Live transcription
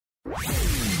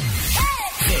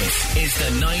This is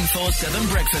the 947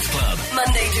 Breakfast Club.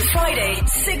 Monday to Friday,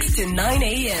 6 to 9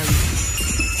 a.m.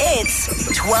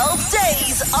 It's 12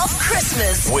 days of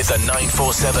Christmas With the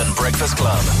 947 Breakfast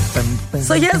Club.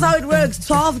 So here's how it works.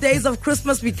 12 days of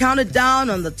Christmas. We count it down.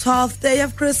 On the 12th day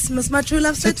of Christmas, my true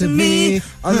love said to me.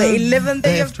 On the 11th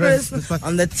day of Christmas.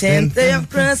 On the 10th day of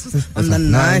Christmas. On the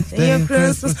 9th day of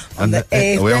Christmas. On the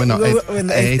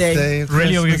 8th day.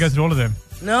 Really, are we going to go through all of them?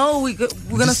 No, we're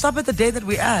going to stop at the day that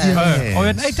we are. Oh, we're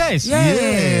in 8 days?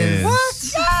 Yes.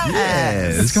 What?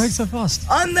 Yes. It's going so fast.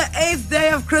 On the 8th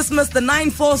day of Christmas, the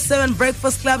 947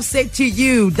 Breakfast Club said to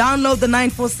you, download the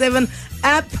 947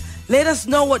 app. Let us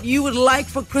know what you would like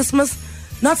for Christmas.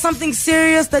 Not something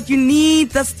serious that you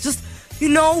need. That's just, we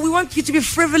want you to be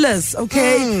frivolous,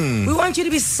 okay? We want you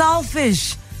to be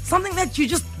selfish. Something that you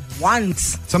just want.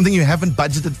 Something you haven't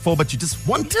budgeted for, but you just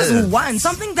want it. Just want.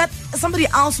 Something that somebody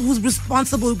else who's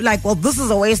responsible will be like, well, this is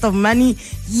a waste of money.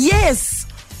 Yes.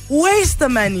 Waste the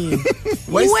money.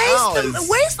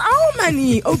 Waste our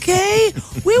money, okay?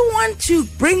 We want to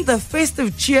bring the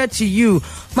festive cheer to you.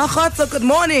 Makgotso, good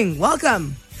morning.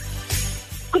 Welcome.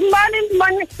 Good morning,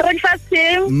 breakfast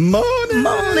team.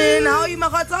 Morning. How are you,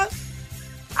 Makgotso?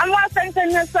 I'm well, thanks,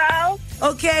 and yourself?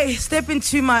 Okay, step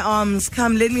into my arms.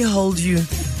 Come, let me hold you.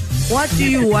 What do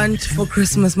you want for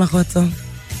Christmas, Makgotso?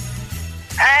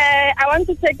 I want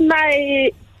to take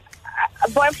my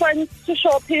boyfriend to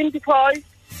shopping because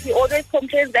he always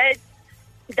complains that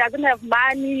he doesn't have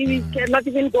money. We cannot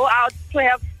even go out to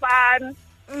have fun.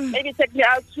 Maybe take me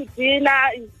out to dinner.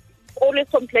 He's always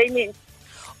complaining.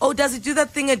 Oh, does he do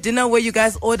that thing at dinner where you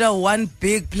guys order one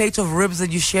big plate of ribs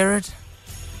and you share it?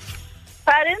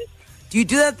 Pardon? Do you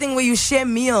do that thing where you share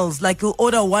meals? Like you'll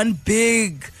order one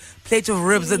big plate of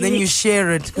ribs and then you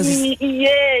share it?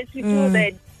 Yes, we do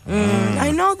that.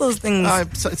 I know those things.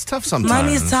 It's tough sometimes.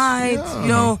 Money's tight,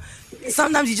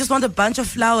 Sometimes you just want a bunch of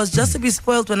flowers just to be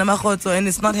spoiled when I'm Makgotso, and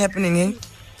it's not happening, eh?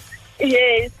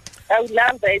 Yes, I would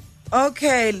love that.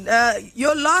 Okay,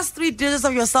 your last 3 digits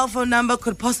of your cell phone number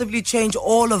could possibly change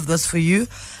all of this for you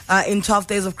in 12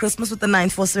 days of Christmas with the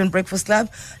 947 Breakfast Club.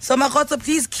 So, Makgotso,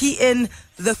 please key in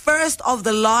the first of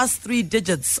the last 3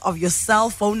 digits of your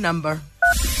cell phone number.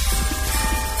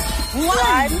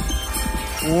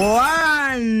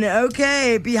 1.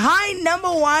 Okay, behind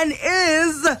number 1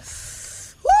 is...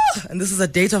 and this is a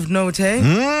date of note, eh?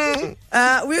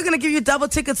 We're going to give you double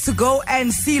tickets to go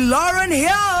and see Lauryn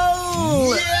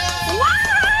Hill. Yeah.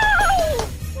 Wow!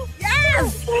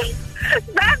 Yes!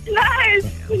 That's nice.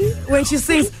 When she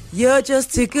sings, you're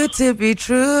just too good to be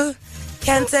true.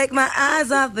 Can't take my eyes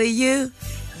off of you.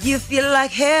 You feel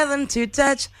like heaven to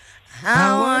touch.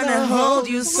 I want to hold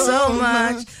you so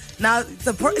much. Now, it's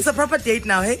a proper date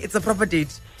now, hey? It's a proper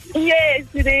date. Yes,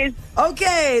 it is.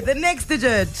 Okay, the next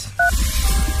digit.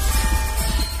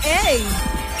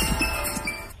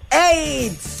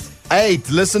 8.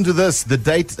 Listen to this. The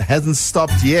date hasn't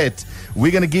stopped yet.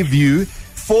 We're going to give you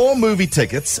 4 movie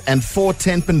tickets and 4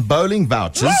 10-pin bowling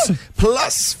vouchers,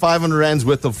 plus 500 rands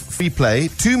worth of free play,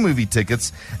 2 movie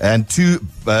tickets and 2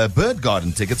 bird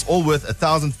garden tickets, all worth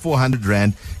 1,400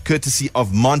 rand, courtesy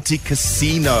of Monte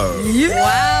Casino.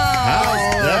 Yeah.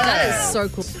 How's That is so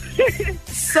cool.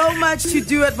 So much to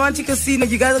do at Monte Casino.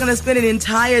 You guys are going to spend an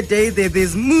entire day there.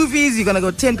 There's movies. You're going to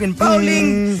go 10-pin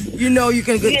bowling. You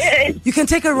can go. Yes. You can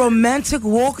take a romantic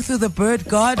walk through the bird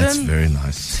garden. That's very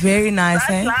nice. It's very nice,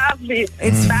 That's lovely.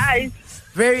 It's nice.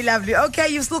 Very lovely. Okay,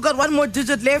 you've still got 1 more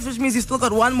digit left, which means you've still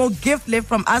got 1 more gift left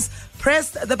from us.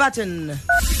 Press the button.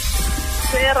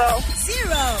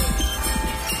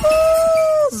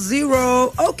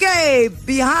 0. Okay,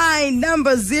 behind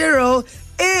number 0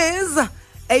 is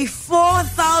a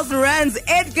 4,000 rands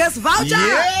Edgars voucher.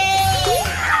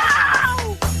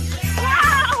 Wow!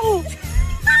 Wow!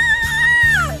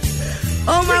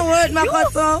 Oh my word,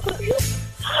 Makgotso.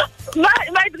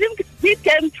 My dream did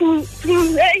come true.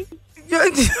 Hey.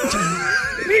 Yes.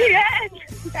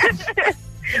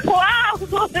 Wow.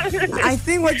 I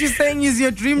think what you're saying is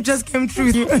your dream just came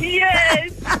true.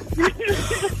 Yes.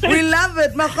 We love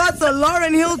it. Makgotso,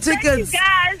 Lauryn Hill tickets. Thank you,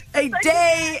 guys. A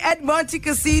day at Monte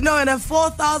Casino and a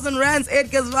 4,000 rands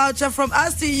Edgars voucher from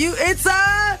us to you. It's a...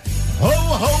 Ho,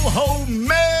 ho, ho,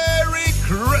 Merry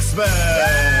Christmas!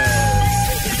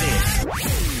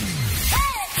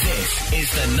 This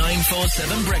is the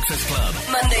 947 Breakfast Club.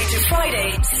 Monday to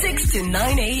Friday, 6 to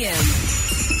 9 a.m.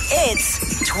 It's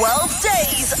 12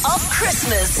 days of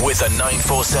Christmas With the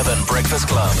 947 Breakfast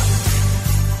Club.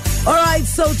 All right,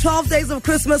 so 12 days of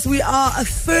Christmas. We are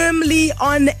firmly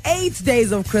on 8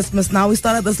 days of Christmas now. We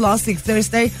started this last week,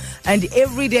 Thursday, and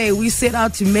every day we set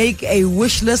out to make a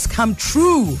wish list come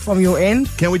true from your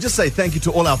end. Can we just say thank you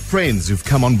to all our friends who've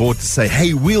come on board to say,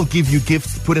 hey, we'll give you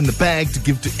gifts to put in the bag to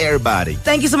give to everybody.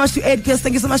 Thank you so much to Edgars.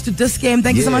 Thank you so much to Discam.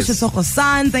 Thank you so much to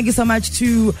Sokosan. Thank you so much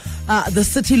to the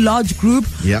City Lodge Group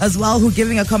as well, who are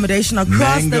giving accommodation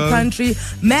across the country.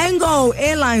 Mango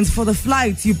Airlines for the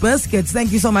flights, you biscuits.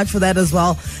 Thank you so much for that as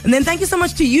well. And then thank you so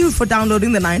much to you for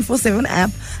downloading the 947 app,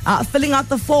 filling out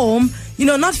the form. You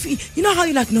know, you know how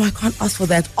you're like, no, I can't ask for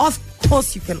that. Of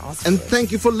course you can ask And for it.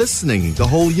 thank you for listening the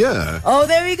whole year. Oh,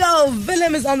 there we go.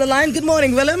 Willem is on the line. Good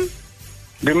morning, Willem.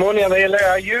 Good morning, Amelia. How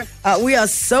are you? We are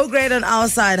so great on our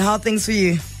side. How are things for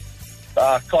you?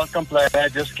 Can't complain. I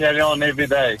just carry on every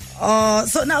day.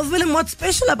 So now, Willem, what's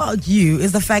special about you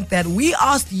is the fact that we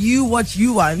asked you what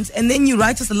you want, and then you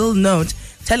write us a little note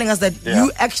telling us that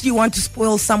you actually want to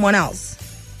spoil someone else.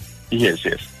 Yes.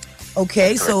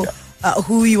 Okay, so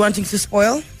who are you wanting to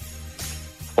spoil?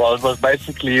 Well, it was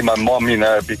basically my mom,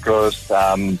 because,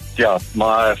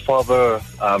 my father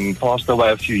passed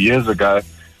away a few years ago.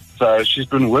 So she's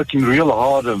been working real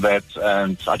hard on that,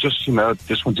 and I just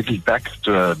want to give back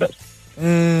to her a bit.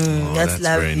 That's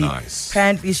lovely. Very nice.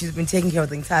 Apparently, she's been taking care of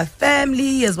the entire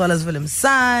family as well as Willem's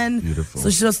son. Beautiful.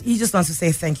 So he just wants to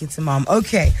say thank you to mom.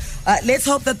 Okay, let's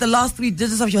hope that the last 3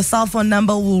 digits of your cell phone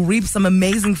number will reap some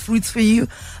amazing fruits for you.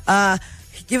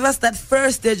 Give us that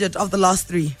first digit of the last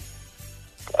 3.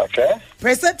 Okay.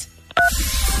 Press it.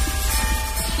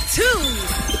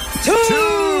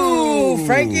 2.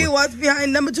 Frankie, what's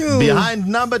behind number 2? Behind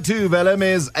number 2, Willem,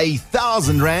 is a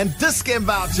 1,000 Rand discount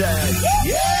voucher.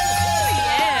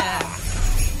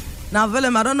 Now,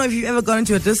 Willem, I don't know if you've ever gone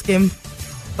into a disc game,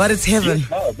 but it's heaven.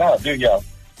 No, dude,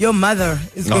 Your mother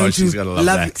is going she's to gonna love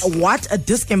that. you. What? A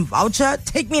disc game voucher?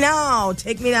 Take me now.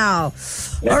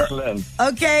 Excellent.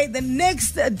 Okay, the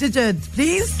next digit,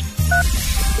 please.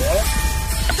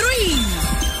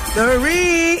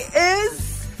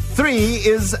 3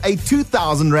 is a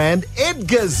 2,000 Rand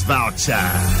Edgars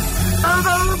voucher.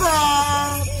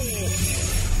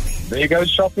 There you go,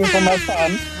 shopping for my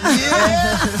son.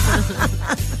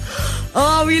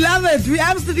 Oh, we love it. We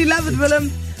absolutely love it, Willem.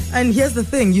 And here's the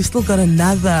thing. You still got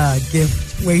another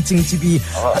gift waiting to be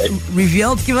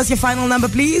revealed. Give us your final number,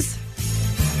 please.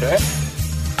 Okay.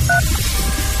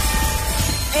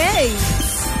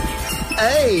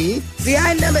 8.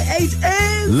 Behind number 8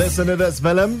 is... Listen to this,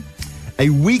 Willem. A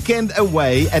weekend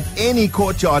away at any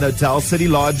Courtyard Hotel, City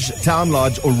Lodge, Town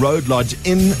Lodge, or Road Lodge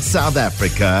in South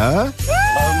Africa.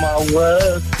 Oh, my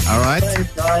word. All right.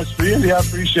 Thanks, guys. Really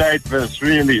appreciate this,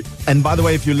 really. And by the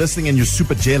way, if you're listening and you're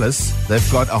super jealous,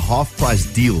 they've got a half-price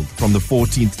deal from the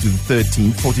 14th to the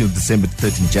 13th, 14th of December to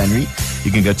 13th January.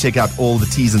 You can go check out all the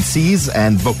T's and C's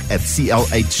and book at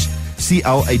CLHG.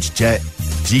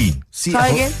 Try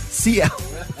again?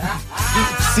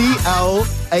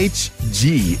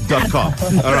 CLHG.com.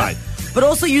 All right. But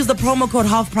also use the promo code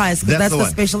half price, because that's the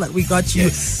special that we got you.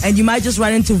 Yes. And you might just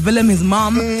run into Willem, his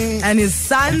mom, and his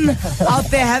son out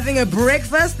there having a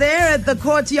breakfast there at the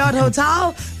Courtyard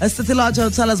Hotel, a City Lodge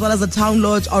Hotel, as well as a Town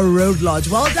Lodge or Road Lodge.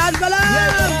 Well done, Willem!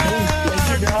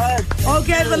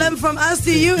 Okay, Willem, from us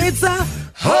to you, it's a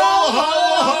ho,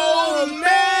 ho, ho,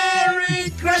 Merry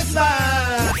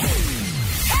Christmas!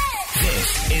 This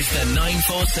is the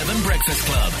 947 Breakfast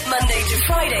Club. Monday to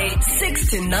Friday, 6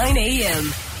 to 9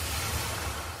 a.m.